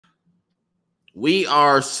We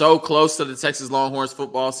are so close to the Texas Longhorns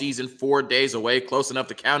football season, 4 days away, close enough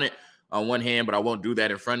to count it on one hand, but I won't do that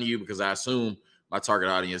in front of you because I assume my target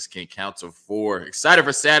audience can count to 4. Excited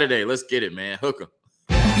for Saturday. Let's get it, man. Hook 'em.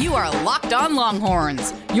 You are Locked On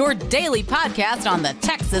Longhorns, your daily podcast on the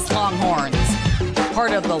Texas Longhorns.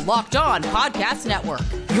 Part of the Locked On Podcast Network,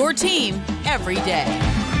 your team every day.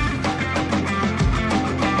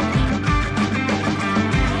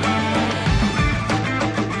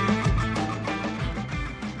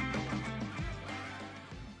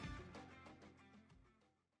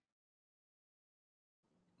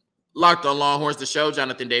 Locked On Longhorns, the show.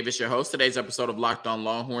 Jonathan Davis, your host. Today's episode of Locked On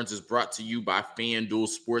Longhorns is brought to you by FanDuel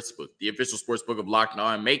Sportsbook, the official sportsbook of Locked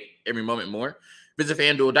On. Make every moment more. Visit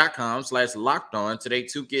FanDuel.com/LockedOn today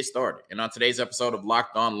to get started. And on today's episode of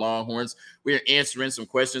Locked On Longhorns, we are answering some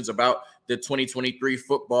questions about the 2023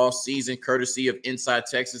 football season, courtesy of Inside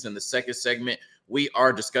Texas. In the second segment, we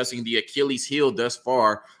are discussing the Achilles heel thus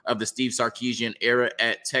far of the Steve Sarkisian era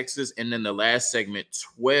at Texas. And then the last segment,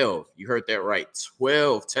 12, you heard that right,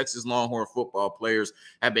 12 Texas Longhorn football players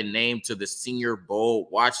have been named to the Senior Bowl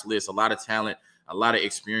watch list. A lot of talent, a lot of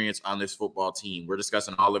experience on this football team. We're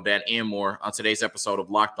discussing all of that and more on today's episode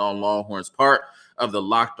of Locked On Longhorns, part of the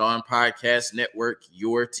Locked On Podcast Network,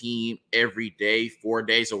 your team every day, 4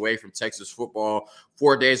 days away from Texas football,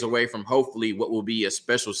 4 days away from hopefully what will be a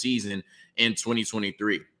special season in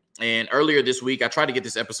 2023. And earlier this week, I tried to get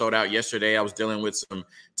this episode out yesterday. I was dealing with some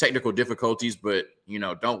technical difficulties, but,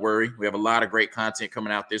 don't worry. We have a lot of great content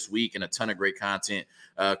coming out this week and a ton of great content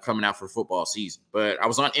coming out for football season. But I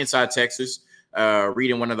was on Inside Texas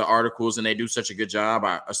reading one of the articles, and they do such a good job.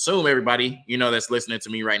 I assume everybody, that's listening to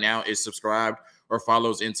me right now is subscribed or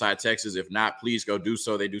follows Inside Texas. If not, please go do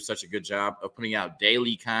so. They do such a good job of putting out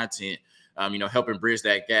daily content, helping bridge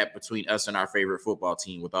that gap between us and our favorite football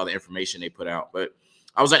team with all the information they put out. But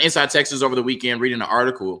I was on Inside Texas over the weekend reading an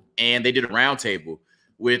article, and they did a roundtable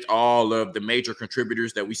with all of the major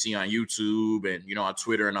contributors that we see on YouTube and, on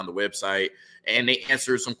Twitter and on the website. And they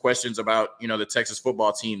answered some questions about, the Texas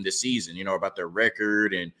football team this season, about their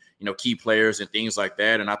record and, key players and things like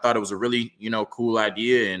that. And I thought it was a really, cool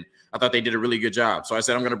idea. And I thought they did a really good job. So I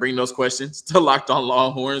said, I'm going to bring those questions to Locked On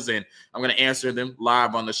Longhorns, and I'm going to answer them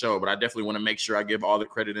live on the show. But I definitely want to make sure I give all the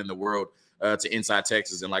credit in the world to Inside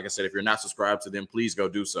Texas. And like I said, if you're not subscribed to them, please go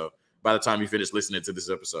do so by the time you finish listening to this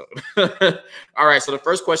episode. All right. So the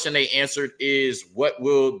first question they answered is, what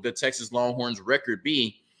will the Texas Longhorns record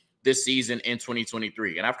be this season in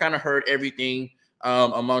 2023? And I've kind of heard everything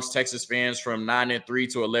amongst Texas fans from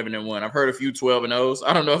 9-3 to 11-1. I've heard a few 12-0s.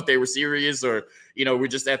 I don't know if they were serious or, we're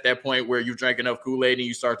just at that point where you drank enough Kool-Aid and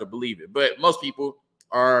you start to believe it. But most people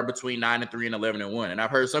are between 9-3 and 11-1. And I've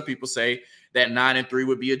heard some people say that 9-3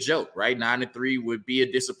 would be a joke, right? 9-3 would be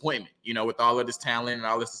a disappointment, with all of this talent and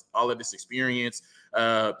all of this experience,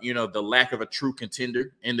 the lack of a true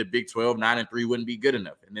contender in the Big 12, 9-3 wouldn't be good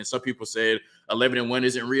enough. And then some people said 11-1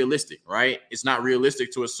 isn't realistic, right? It's not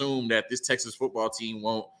realistic to assume that this Texas football team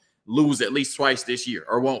won't lose at least twice this year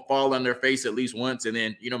or won't fall on their face at least once and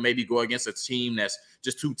then, maybe go against a team that's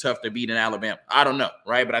just too tough to beat in Alabama. I don't know,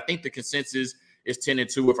 right? But I think the consensus is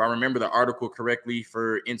 10-2. If I remember the article correctly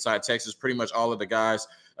for Inside Texas, pretty much all of the guys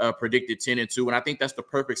predicted 10-2. And I think that's the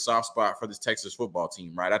perfect soft spot for this Texas football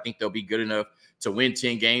team, right? I think they'll be good enough to win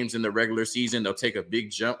 10 games in the regular season. They'll take a big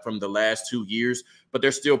jump from the last 2 years, but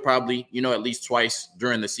they're still probably, at least twice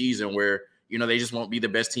during the season where, they just won't be the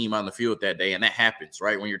best team on the field that day. And that happens,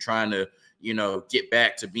 right? When you're trying to, get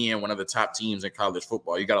back to being one of the top teams in college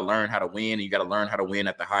football. You got to learn how to win, and you got to learn how to win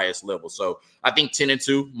at the highest level. So I think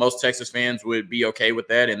 10-2, most Texas fans would be okay with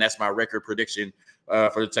that. And that's my record prediction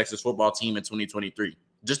for the Texas football team in 2023.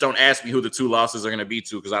 Just don't ask me who the 2 losses are going to be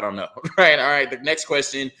to, because I don't know. Right. All right. The next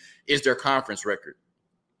question is their conference record.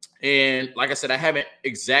 And like I said, I haven't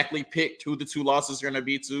exactly picked who the 2 losses are going to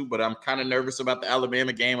be to, but I'm kind of nervous about the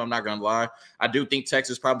Alabama game. I'm not going to lie. I do think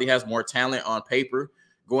Texas probably has more talent on paper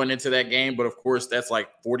going into that game, but of course that's like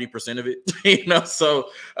 40% of it, so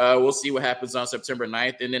we'll see what happens on September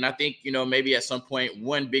 9th. And then I think, maybe at some point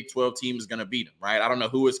one Big 12 team is going to beat them, right? I don't know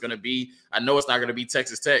who it's going to be. I know it's not going to be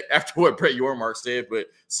Texas Tech after what Brett Yormark said, but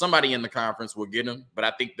somebody in the conference will get them. But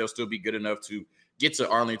I think they'll still be good enough to get to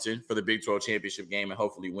Arlington for the Big 12 championship game and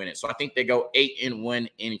hopefully win it. So I think they go 8-1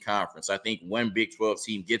 in conference. I think one Big 12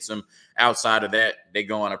 team gets them. Outside of that, they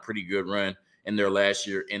go on a pretty good run in their last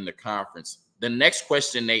year in the conference. The next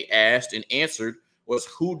question they asked and answered was,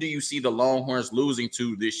 who do you see the Longhorns losing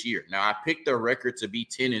to this year? Now, I picked their record to be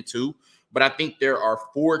 10-2, but I think there are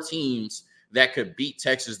 4 teams that could beat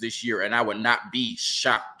Texas this year, and I would not be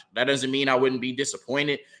shocked. That doesn't mean I wouldn't be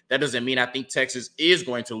disappointed. That doesn't mean I think Texas is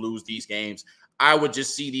going to lose these games. I would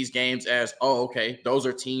just see these games as, oh, okay, those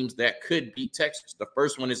are teams that could beat Texas. The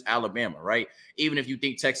first one is Alabama, right? Even if you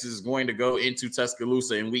think Texas is going to go into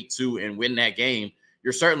Tuscaloosa in week 2 and win that game,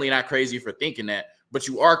 you're certainly not crazy for thinking that. But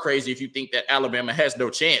you are crazy if you think that Alabama has no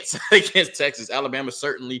chance against Texas. Alabama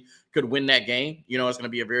certainly could win that game. You know, it's going to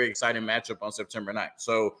be a very exciting matchup on September 9th.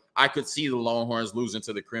 So I could see the Longhorns losing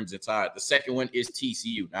to the Crimson Tide. The second one is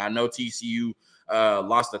TCU. Now, I know TCU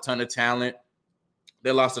lost a ton of talent.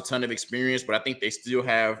 They lost a ton of experience, but I think they still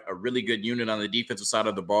have a really good unit on the defensive side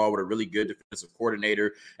of the ball with a really good defensive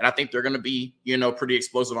coordinator. And I think they're going to be, you know, pretty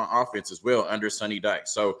explosive on offense as well under Sonny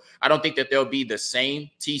Dykes. So I don't think that they'll be the same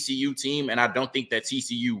TCU team, and I don't think that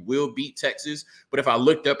TCU will beat Texas. But if I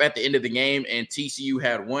looked up at the end of the game and TCU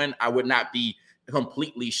had won, I would not be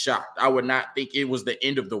completely shocked. I would not think it was the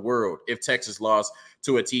end of the world if Texas lost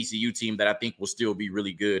to a TCU team that I think will still be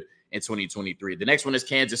really good in 2023. The next one is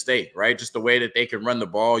Kansas State, right? Just the way that they can run the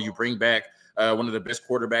ball. You bring back one of the best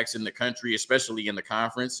quarterbacks in the country, especially in the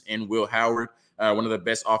conference, and Will Howard, one of the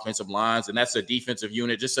best offensive lines. And that's a defensive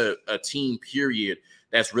unit, just a team period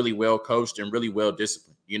that's really well coached and really well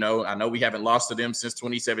disciplined. You know, I know we haven't lost to them since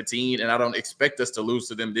 2017, and I don't expect us to lose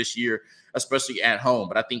to them this year, especially at home.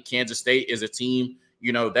 But I think Kansas State is a team,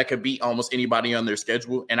 you know, that could beat almost anybody on their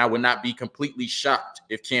schedule. And I would not be completely shocked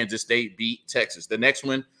if Kansas State beat Texas. The next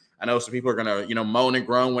one, I know some people are going to, you know, moan and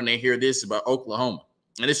groan when they hear this about Oklahoma.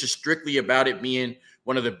 And it's just strictly about it being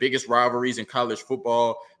one of the biggest rivalries in college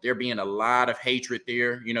football. There being a lot of hatred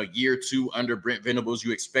there. You know, year 2 under Brent Venables,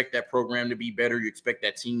 you expect that program to be better. You expect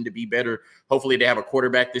that team to be better. Hopefully they have a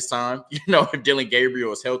quarterback this time, you know, if Dylan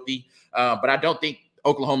Gabriel is healthy. But I don't think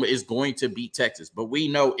Oklahoma is going to beat Texas. But we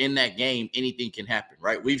know in that game, anything can happen,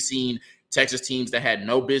 right? We've seen Texas teams that had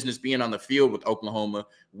no business being on the field with Oklahoma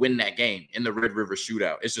win that game in the Red River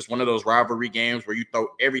Shootout. It's just one of those rivalry games where you throw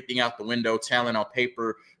everything out the window, talent on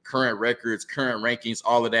paper, current records, current rankings,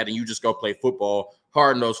 all of that, and you just go play football,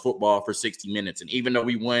 hard-nosed football for 60 minutes. And even though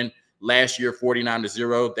we won last year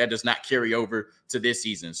 49-0, that does not carry over to this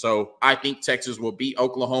season. So I think Texas will beat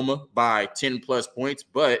Oklahoma by 10-plus points,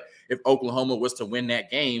 but if Oklahoma was to win that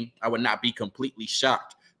game, I would not be completely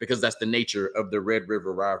shocked, because that's the nature of the Red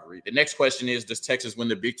River rivalry. The next question is, does Texas win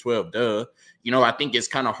the Big 12? Duh. You know, I think it's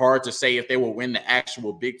kind of hard to say if they will win the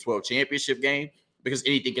actual Big 12 championship game, because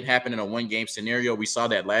anything can happen in a one-game scenario. We saw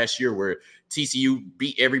that last year where TCU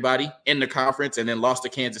beat everybody in the conference and then lost to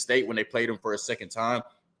Kansas State when they played them for a second time.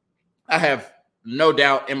 I have no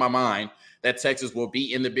doubt in my mind that Texas will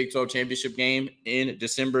be in the Big 12 championship game in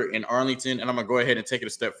December in Arlington. And I'm going to go ahead and take it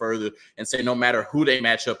a step further and say no matter who they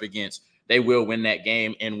match up against, they will win that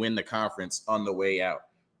game and win the conference on the way out.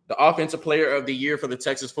 The offensive player of the year for the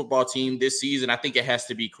Texas football team this season, I think it has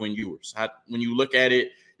to be Quinn Ewers. When you look at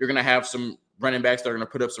it, you're going to have some running backs that are going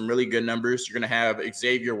to put up some really good numbers. You're going to have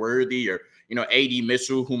Xavier Worthy or, you know, A.D.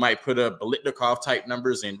 Mitchell, who might put up Biletnikoff type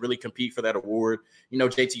numbers and really compete for that award. You know,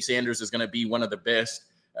 J.T. Sanders is going to be one of the best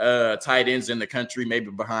tight ends in the country,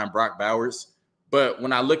 maybe behind Brock Bowers. But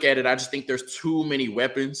when I look at it, I just think there's too many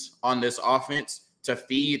weapons on this offense to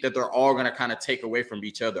feed that they're all going to kind of take away from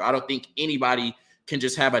each other. I don't think anybody can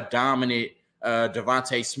just have a dominant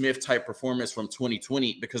Devontae Smith type performance from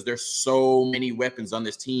 2020, because there's so many weapons on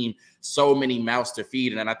this team, so many mouths to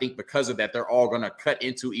feed. And I think because of that, they're all going to cut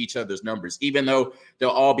into each other's numbers. Even though they'll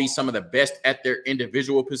all be some of the best at their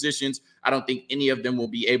individual positions, I don't think any of them will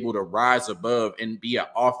be able to rise above and be an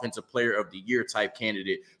offensive player of the year type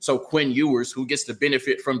candidate. So Quinn Ewers, who gets to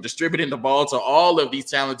benefit from distributing the ball to all of these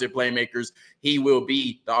talented playmakers, he will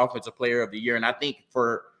be the offensive player of the year. And I think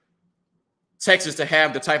for Texas to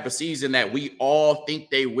have the type of season that we all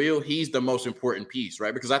think they will, he's the most important piece,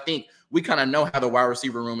 right? Because I think we kind of know how the wide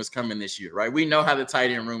receiver room is coming this year, right? We know how the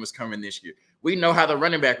tight end room is coming this year. We know how the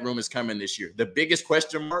running back room is coming this year. The biggest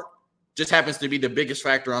question mark just happens to be the biggest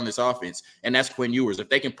factor on this offense, and that's Quinn Ewers. If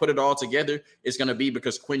they can put it all together, it's going to be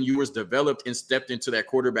because Quinn Ewers developed and stepped into that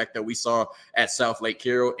quarterback that we saw at South Lake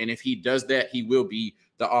Carroll, and if he does that, he will be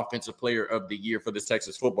the offensive player of the year for the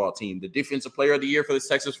Texas football team. The defensive player of the year for the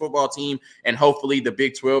Texas football team, and hopefully the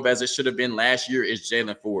Big 12, as it should have been last year, is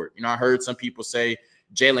Jalen Ford. You know, I heard some people say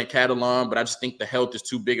Jalen Catalon, but I just think the health is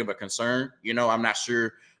too big of a concern. You know, I'm not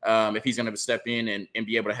sure if he's going to step in and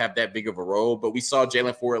be able to have that big of a role. But we saw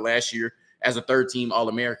Jalen Ford last year as a third-team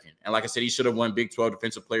All-American. And like I said, he should have won Big 12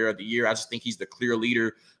 Defensive Player of the Year. I just think he's the clear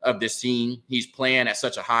leader of this team. He's playing at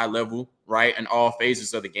such a high level, right, in all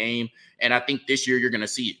phases of the game. And I think this year you're going to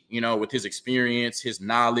see it, you know, with his experience, his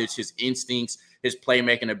knowledge, his instincts, his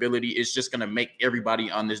playmaking ability. It's just going to make everybody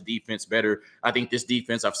on this defense better. I think this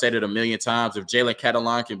defense, I've said it a million times, if Jalen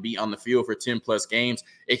Catalon can be on the field for 10-plus games,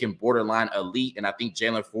 it can borderline elite. And I think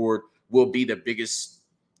Jalen Ford will be the biggest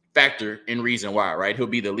factor and reason why, right? He'll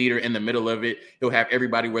be the leader in the middle of it. He'll have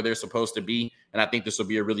everybody where they're supposed to be. And I think this will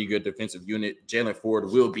be a really good defensive unit. Jalen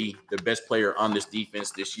Ford will be the best player on this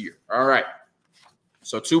defense this year. All right.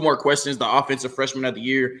 So 2 more questions. The offensive freshman of the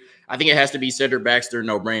year, I think it has to be Cedric Baxter,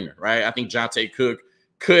 no brainer, right? I think Jonte Cook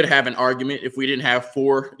could have an argument if we didn't have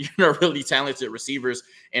 4, really talented receivers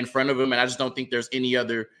in front of him. And I just don't think there's any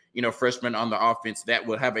other, freshman on the offense that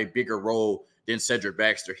will have a bigger role than Cedric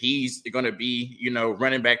Baxter. He's going to be,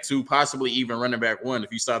 running back 2, possibly even running back 1.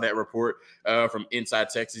 If you saw that report from Inside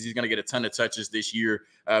Texas, he's going to get a ton of touches this year.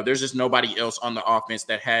 There's just nobody else on the offense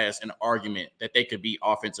that has an argument that they could be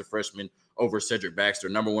offensive freshmen over Cedric Baxter,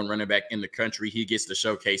 number 1 running back in the country. He gets to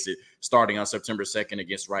showcase it starting on September 2nd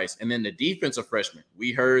against Rice. And then the defensive freshman,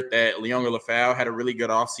 we heard that Leonga Lafau had a really good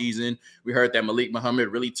offseason. We heard that Malik Muhammad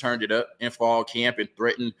really turned it up in fall camp and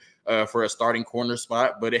threatened for a starting corner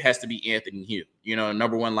spot, but it has to be Anthony Hill,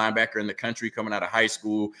 number 1 linebacker in the country coming out of high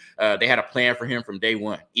school. They had a plan for him from day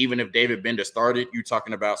one. Even if David Bender started, you're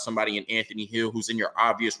talking about somebody in Anthony Hill who's in your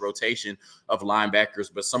obvious rotation of linebackers,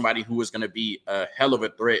 but somebody who is going to be a hell of a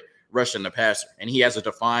threat rushing the passer. And he has a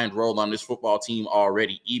defined role on this football team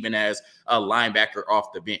already, even as a linebacker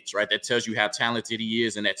off the bench, right? That tells you how talented he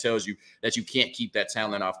is, and that tells you that you can't keep that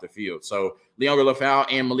talent off the field. So Leonga Lafau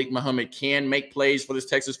and Malik Muhammad can make plays for this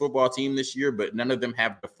Texas football team this year, but none of them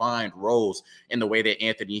have defined roles in the way that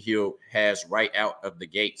Anthony Hill has right out of the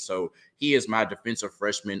gate. So he is my defensive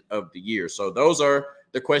freshman of the year. So those are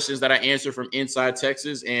the questions that I answered from Inside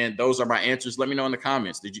Texas, and those are my answers. Let me know in the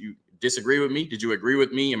comments. Did you disagree with me? Did you agree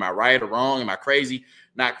with me? Am I right or wrong? Am I crazy?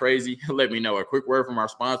 Not crazy? Let me know. A quick word from our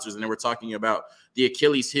sponsors, and then we're talking about the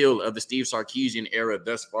Achilles heel of the Steve Sarkisian era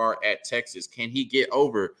thus far at Texas. Can he get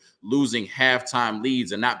over losing halftime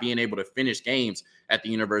leads and not being able to finish games at the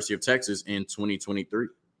University of Texas in 2023?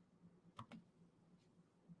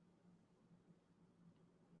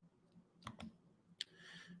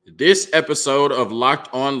 This episode of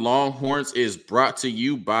Locked On Longhorns is brought to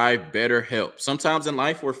you by Betterhelp. Sometimes in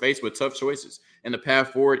life, we're faced with tough choices, and the path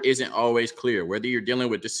forward isn't always clear. Whether you're dealing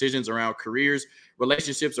with decisions around careers,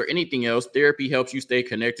 relationships, or anything else, therapy helps you stay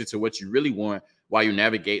connected to what you really want while you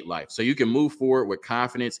navigate life, so you can move forward with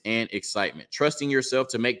confidence and excitement. Trusting yourself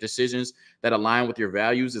to make decisions that align with your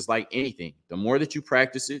values is like anything. The more that you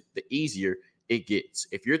practice it, the easier it gets.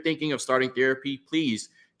 If you're thinking of starting therapy, please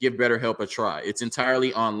give BetterHelp a try. It's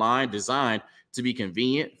entirely online, designed to be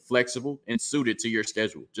convenient, flexible, and suited to your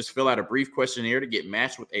schedule. Just fill out a brief questionnaire to get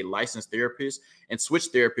matched with a licensed therapist and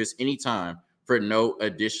switch therapists anytime for no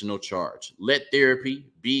additional charge. Let therapy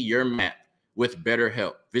be your map with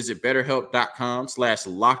BetterHelp. Visit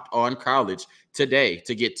BetterHelp.com/LockedOnCollege today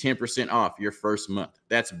to get 10% off your first month.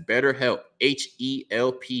 That's BetterHelp,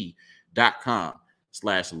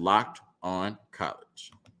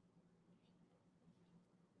 HELP.com/LockedOnCollege.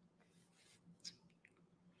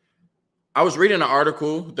 I was reading an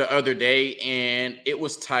article the other day, and it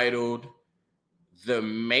was titled "The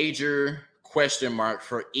Major Question Mark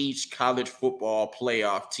for Each College Football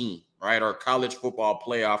Playoff Team," right? Or college football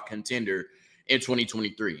playoff contender in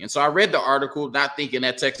 2023. And so I read the article not thinking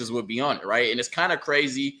that Texas would be on it, right? And it's kind of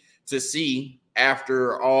crazy to see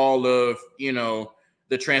after all of,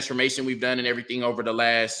 the transformation we've done and everything over the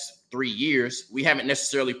last 3 years, we haven't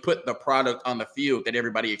necessarily put the product on the field that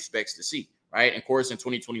everybody expects to see, right? And of course, in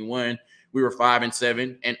 2021, we were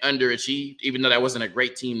 5-7 and underachieved, even though that wasn't a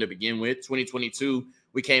great team to begin with. 2022,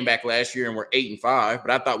 we came back last year and we're 8-5,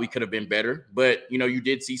 but I thought we could have been better. But, you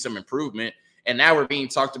did see some improvement. And now we're being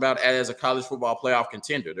talked about as a college football playoff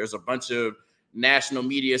contender. There's a bunch of national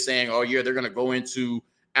media saying, oh, yeah, they're going to go into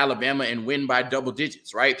Alabama and win by double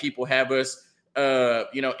digits, right? People have us,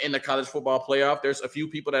 in the college football playoff. There's a few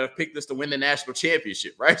people that have picked us to win the national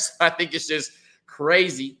championship, right? So I think it's just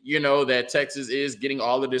crazy, that Texas is getting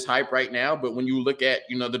all of this hype right now. But when you look at,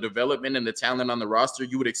 the development and the talent on the roster,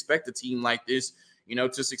 you would expect a team like this,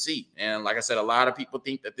 to succeed. And like I said, a lot of people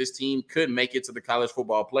think that this team could make it to the college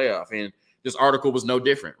football playoff. And this article was no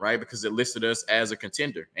different, right? Because it listed us as a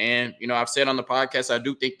contender. And, I've said on the podcast, I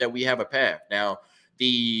do think that we have a path. Now,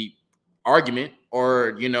 the argument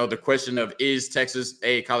or, the question of is Texas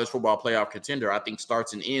a college football playoff contender, I think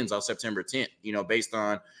starts and ends on September 10th, based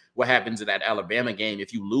on what happens in that Alabama game.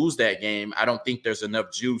 If you lose that game, I don't think there's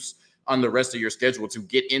enough juice on the rest of your schedule to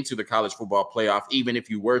get into the college football playoff, even if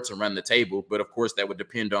you were to run the table. But of course, that would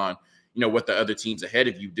depend on, what the other teams ahead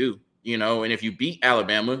of you do, and if you beat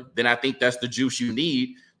Alabama, then I think that's the juice you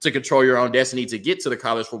need to control your own destiny to get to the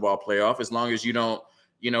college football playoff, as long as you don't,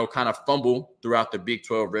 kind of fumble throughout the Big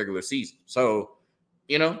 12 regular season. So,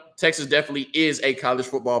 You know, Texas definitely is a college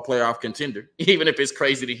football playoff contender, even if it's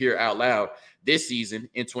crazy to hear out loud this season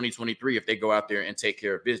in 2023 if they go out there and take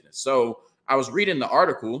care of business. So I was reading the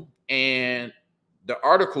article, and the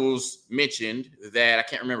articles mentioned that, I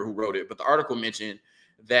can't remember who wrote it, but the article mentioned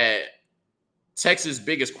that Texas'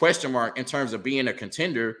 biggest question mark in terms of being a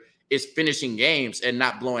contender is finishing games and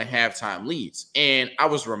not blowing halftime leads. And I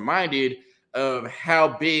was reminded of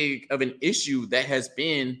how big of an issue that has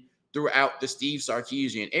been throughout the Steve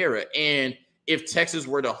Sarkisian era. And if Texas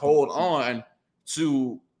were to hold on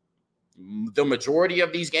to the majority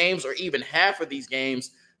of these games or even half of these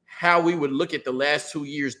games, how we would look at the last 2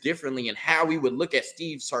 years differently and how we would look at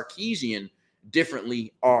Steve Sarkisian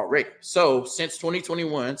differently already. So since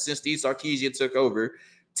 2021, since Steve Sarkisian took over,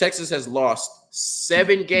 Texas has lost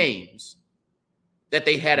 7 games that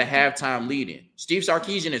they had a halftime lead in. Steve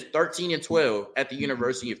Sarkisian is 13-12 at the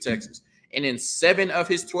University of Texas. And in 7 of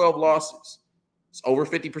his 12 losses, it's over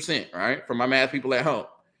 50%, right? For my math people at home,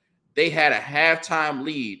 they had a halftime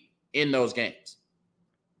lead in those games.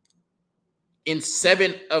 In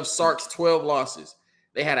 7 of Sark's 12 losses,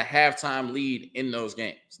 they had a halftime lead in those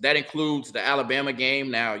games. That includes the Alabama game.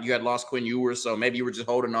 Now, you had lost Quinn Ewers, so maybe you were just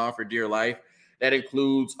holding on for dear life. That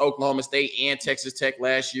includes Oklahoma State and Texas Tech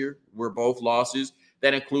last year, were both losses.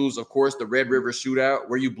 That includes, of course, the Red River Shootout,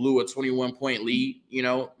 where you blew a 21-point lead, you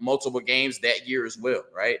know, multiple games that year as well,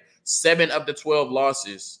 right? 7 of the 12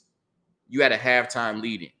 losses, you had a halftime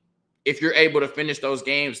lead in. If you're able to finish those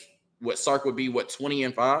games, what Sark would be,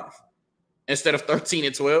 20-5 instead of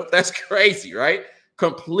 13-12? That's crazy, right?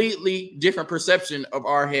 Completely different perception of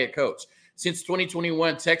our head coach. Since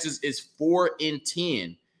 2021, Texas is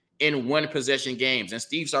 4-10 in one-possession games. And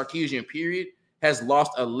Steve Sarkisian, period, has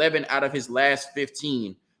lost 11 out of his last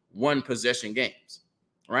 15 one-possession games,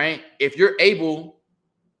 right? If you're able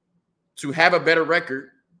to have a better record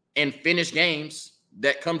and finish games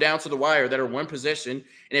that come down to the wire that are one possession,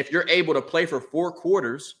 and if you're able to play for 4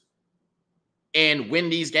 quarters and win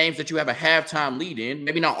these games that you have a halftime lead in,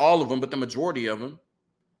 maybe not all of them, but the majority of them,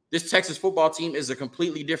 this Texas football team is a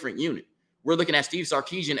completely different unit. We're looking at Steve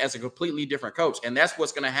Sarkisian as a completely different coach. And that's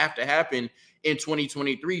what's going to happen in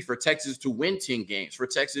 2023 for Texas to win 10 games, for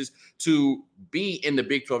Texas to be in the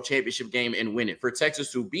Big 12 championship game and win it, for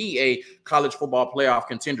Texas to be a college football playoff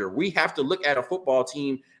contender. We have to look at a football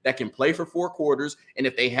team that can play for 4 quarters. And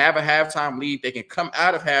if they have a halftime lead, they can come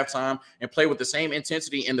out of halftime and play with the same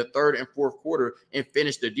intensity in the 3rd and 4th quarter and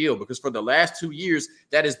finish the deal. Because for the last 2 years,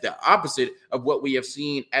 that is the opposite of what we have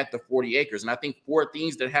seen at the 40 acres. And I think 4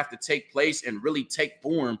 things that have to take place and really take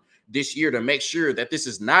form this year to make sure that this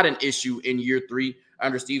is not an issue in year 3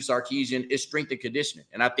 under Steve Sarkisian is strength and conditioning.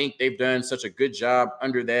 And I think they've done such a good job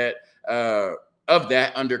under that,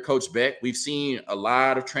 under Coach Beck. We've seen a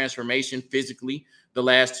lot of transformation physically the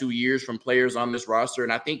last 2 years from players on this roster.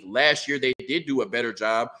 And I think last year they did do a better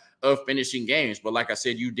job of finishing games. But like I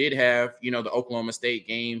said, you did have, the Oklahoma State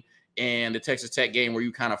game and the Texas Tech game where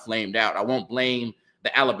you kind of flamed out. I won't blame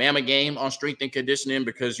the Alabama game on strength and conditioning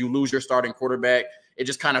because you lose your starting quarterback. It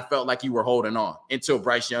just kind of felt like you were holding on until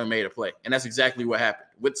Bryce Young made a play. And that's exactly what happened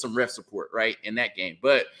with some ref support, right, in that game.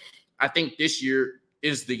 But I think this year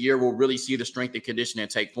is the year we'll really see the strength and conditioning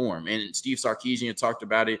take form. And Steve Sarkisian talked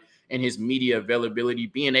about it in his media availability,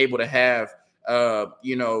 being able to have,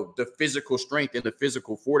 the physical strength and the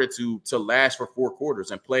physical fortitude to last for 4 quarters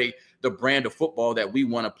and play the brand of football that we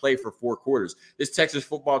want to play for 4 quarters. This Texas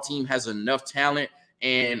football team has enough talent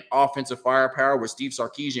and offensive firepower with Steve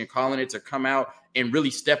Sarkisian calling it to come out and really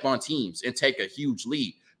step on teams and take a huge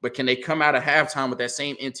lead. But can they come out of halftime with that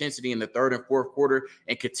same intensity in the 3rd and 4th quarter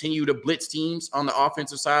and continue to blitz teams on the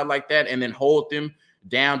offensive side like that and then hold them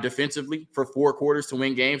down defensively for 4 quarters to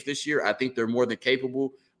win games this year? I think they're more than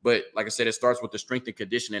capable. But like I said, it starts with the strength and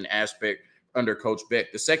conditioning aspect under Coach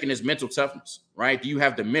Beck. The second is mental toughness, right? Do you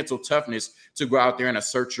have the mental toughness to go out there and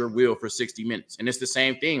assert your will for 60 minutes? And it's the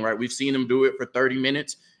same thing, right? We've seen them do it for 30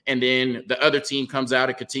 minutes, and then the other team comes out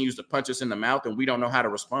and continues to punch us in the mouth, and we don't know how to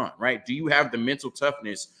respond, right? Do you have the mental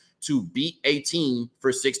toughness to beat a team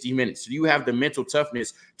for 60 minutes? Do you have the mental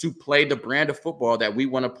toughness to play the brand of football that we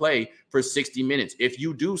want to play for 60 minutes? If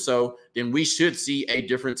you do so, then we should see a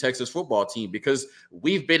different Texas football team because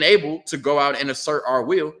we've been able to go out and assert our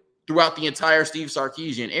will throughout the entire Steve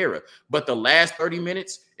Sarkisian era. But the last 30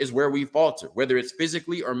 minutes is where we falter. Whether it's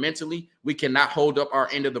physically or mentally, we cannot hold up our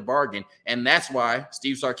end of the bargain. And that's why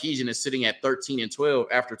Steve Sarkisian is sitting at 13-12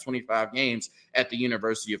 after 25 games at the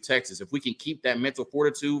University of Texas. If we can keep that mental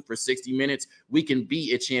fortitude for 60 minutes, we can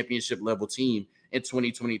be a championship level team in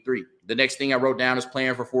 2023. The next thing I wrote down is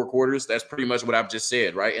playing for 4 quarters. That's pretty much what I've just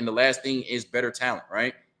said, right? And the last thing is better talent,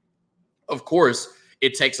 right? Of course,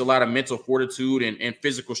 it takes a lot of mental fortitude and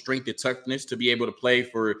physical strength and toughness to be able to play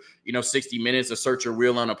for, 60 minutes, assert your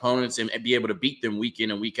will on opponents and be able to beat them week in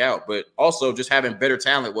and week out. But also just having better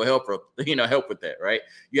talent will help with that, right?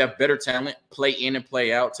 You have better talent, play in and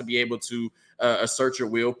play out to be able to assert your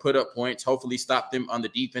will, put up points, hopefully stop them on the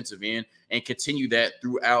defensive end and continue that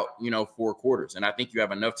throughout, 4 quarters. And I think you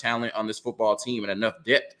have enough talent on this football team and enough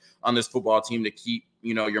depth on this football team to keep,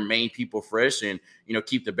 your main people fresh and,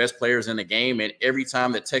 keep the best players in the game. And every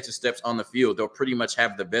time that Texas steps on the field, they'll pretty much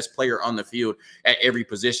have the best player on the field at every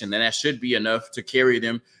position. And that should be enough to carry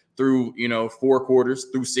them through, 4 quarters,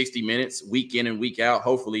 through 60 minutes, week in and week out,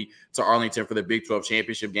 hopefully to Arlington for the Big 12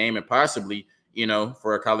 championship game and possibly,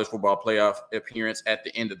 for a college football playoff appearance at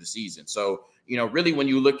the end of the season. So, really when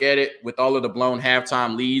you look at it with all of the blown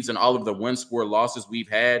halftime leads and all of the one-score losses we've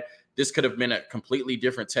had, this could have been a completely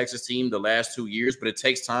different Texas team the last 2 years, but it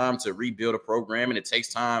takes time to rebuild a program and it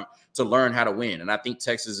takes time to learn how to win. And I think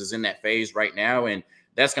Texas is in that phase right now, and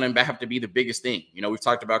that's going to have to be the biggest thing. We've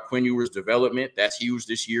talked about Quinn Ewers' development. That's huge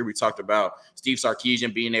this year. We talked about Steve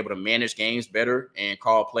Sarkisian being able to manage games better and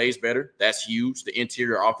call plays better. That's huge. The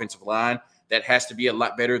interior offensive line, that has to be a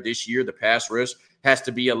lot better this year. The pass rush has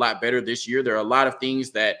to be a lot better this year. There are a lot of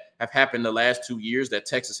things that have happened the last 2 years that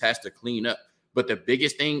Texas has to clean up. But the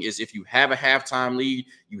biggest thing is if you have a halftime lead,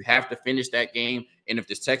 you have to finish that game. And if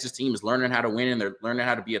this Texas team is learning how to win and they're learning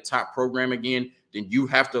how to be a top program again, then you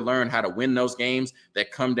have to learn how to win those games that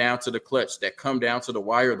come down to the clutch, that come down to the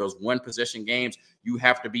wire, those one-possession games. You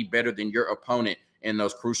have to be better than your opponent in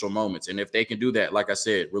those crucial moments. And if they can do that, like I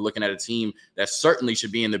said, we're looking at a team that certainly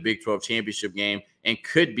should be in the Big 12 championship game and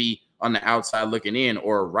could be on the outside looking in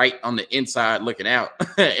or right on the inside looking out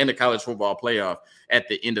in the college football playoff at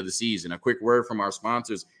the end of the season. A quick word from our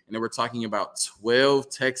sponsors, and then we're talking about 12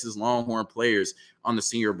 Texas Longhorn players on the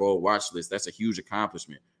Senior Bowl watch list. That's a huge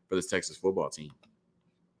accomplishment for this Texas football team.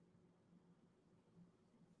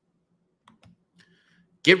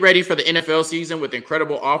 Get ready for the NFL season with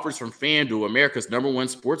incredible offers from FanDuel, America's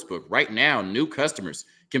 #1 sportsbook. Right now, new customers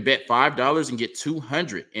can bet $5 and get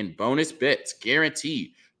 $200 in bonus bets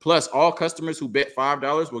guaranteed. Plus, all customers who bet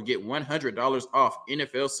 $5 will get $100 off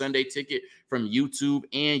NFL Sunday Ticket from YouTube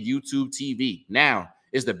and YouTube TV. Now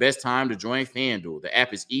is the best time to join FanDuel. The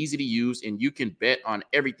app is easy to use, and you can bet on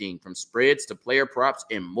everything from spreads to player props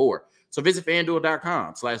and more. So visit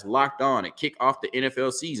FanDuel.com/lockedon and kick off the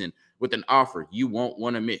NFL season with an offer you won't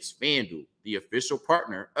want to miss. FanDuel, the official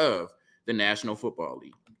partner of the National Football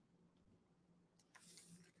League.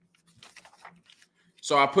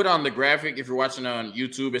 So I put on the graphic, if you're watching on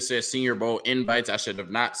YouTube, it says Senior Bowl invites. I should have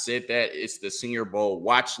not said that. It's the Senior Bowl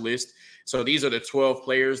watch list. So these are the 12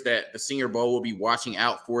 players that the Senior Bowl will be watching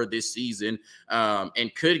out for this season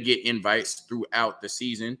and could get invites throughout the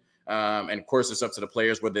season. And, of course, it's up to the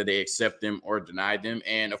players whether they accept them or deny them.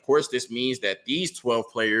 And, of course, this means that these 12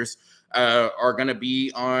 players are going to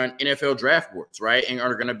be on NFL draft boards, right, and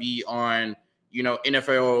are going to be on,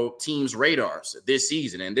 NFL teams' radars this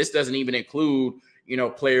season. And this doesn't even include –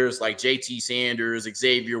 players like JT Sanders,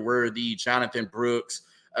 Xavier Worthy, Jonathan Brooks,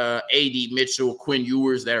 A.D. Mitchell, Quinn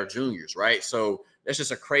Ewers that are juniors, right? So that's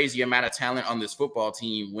just a crazy amount of talent on this football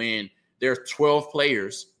team when there's 12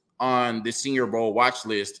 players on the Senior Bowl watch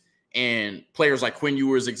list and players like Quinn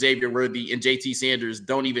Ewers, Xavier Worthy, and JT Sanders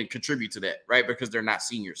don't even contribute to that, right? Because they're not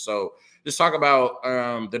seniors. So let's talk about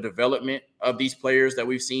the development of these players that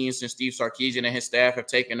we've seen since Steve Sarkisian and his staff have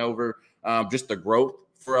taken over, just the growth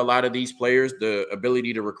for a lot of these players, the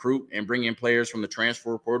ability to recruit and bring in players from the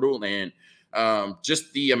transfer portal, and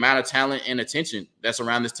just the amount of talent and attention that's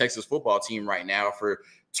around this Texas football team right now for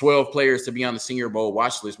 12 players to be on the Senior Bowl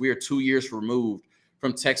watch list. We are 2 years removed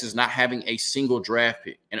from Texas not having a single draft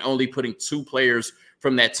pick and only putting 2 players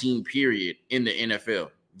from that team period in the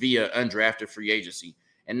NFL via undrafted free agency.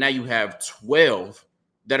 And now you have 12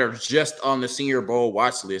 that are just on the Senior Bowl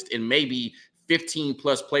watch list and maybe 15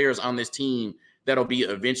 plus players on this team that'll be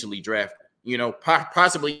eventually drafted,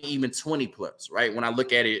 possibly even 20 plus, right? When I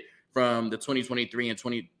look at it from the 2023 and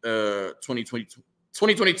 2022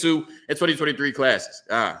 and 2023 classes.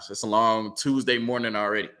 It's a long Tuesday morning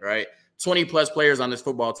already, right? 20 plus players on this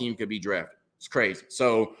football team could be drafted. It's crazy.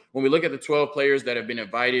 So when we look at the 12 players that have been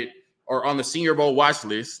invited or on the Senior Bowl watch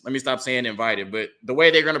list, let me stop saying invited, but the way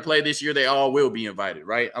they're going to play this year, they all will be invited,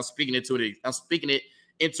 right? I'm speaking it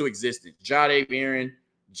into existence. Jade Barron,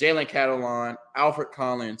 Jalen Catalon, Alfred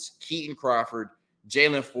Collins, Keaton Crawford,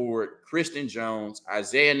 Jalen Ford, Christian Jones,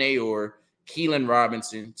 Isaiah Nayor, Keelan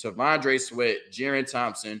Robinson, Tavondre Sweat, Jaron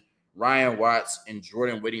Thompson, Ryan Watts, and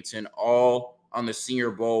Jordan Whittington, all on the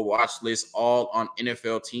Senior Bowl watch list, all on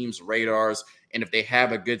NFL teams' radars. And if they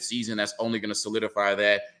have a good season, that's only going to solidify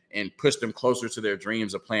that and push them closer to their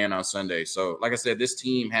dreams of playing on Sunday. So, like I said, this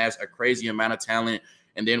team has a crazy amount of talent.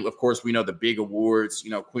 And then, of course, we know the big awards.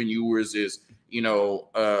 Quinn Ewers is,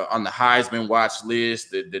 on the Heisman watch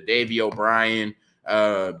list, the Davey O'Brien.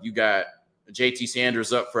 You got JT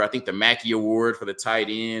Sanders up for, I think, the Mackey Award for the tight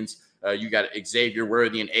ends. You got Xavier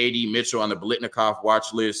Worthy and A.D. Mitchell on the Blitnikoff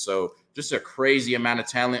watch list. So just a crazy amount of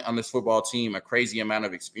talent on this football team, a crazy amount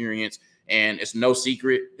of experience. And it's no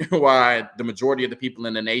secret why the majority of the people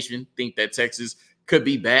in the nation think that Texas could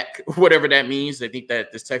be back, whatever that means. They think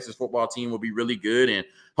that this Texas football team will be really good. And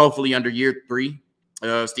hopefully under year 3,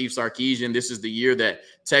 Steve Sarkisian, this is the year that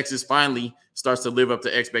Texas finally starts to live up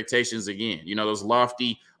to expectations again. Those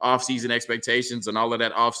lofty offseason expectations and all of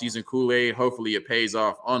that offseason Kool-Aid, hopefully it pays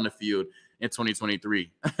off on the field in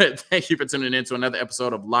 2023. Thank you for tuning in to another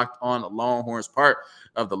episode of Locked On Longhorns, part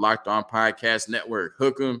of the Locked On Podcast Network.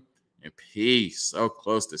 Hook 'em and peace. So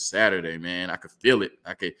close to Saturday, man. I could feel it.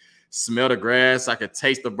 I could smell the grass. I could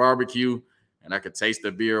taste the barbecue, and I could taste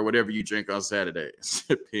the beer or whatever you drink on Saturday.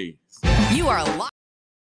 Peace. You are locked.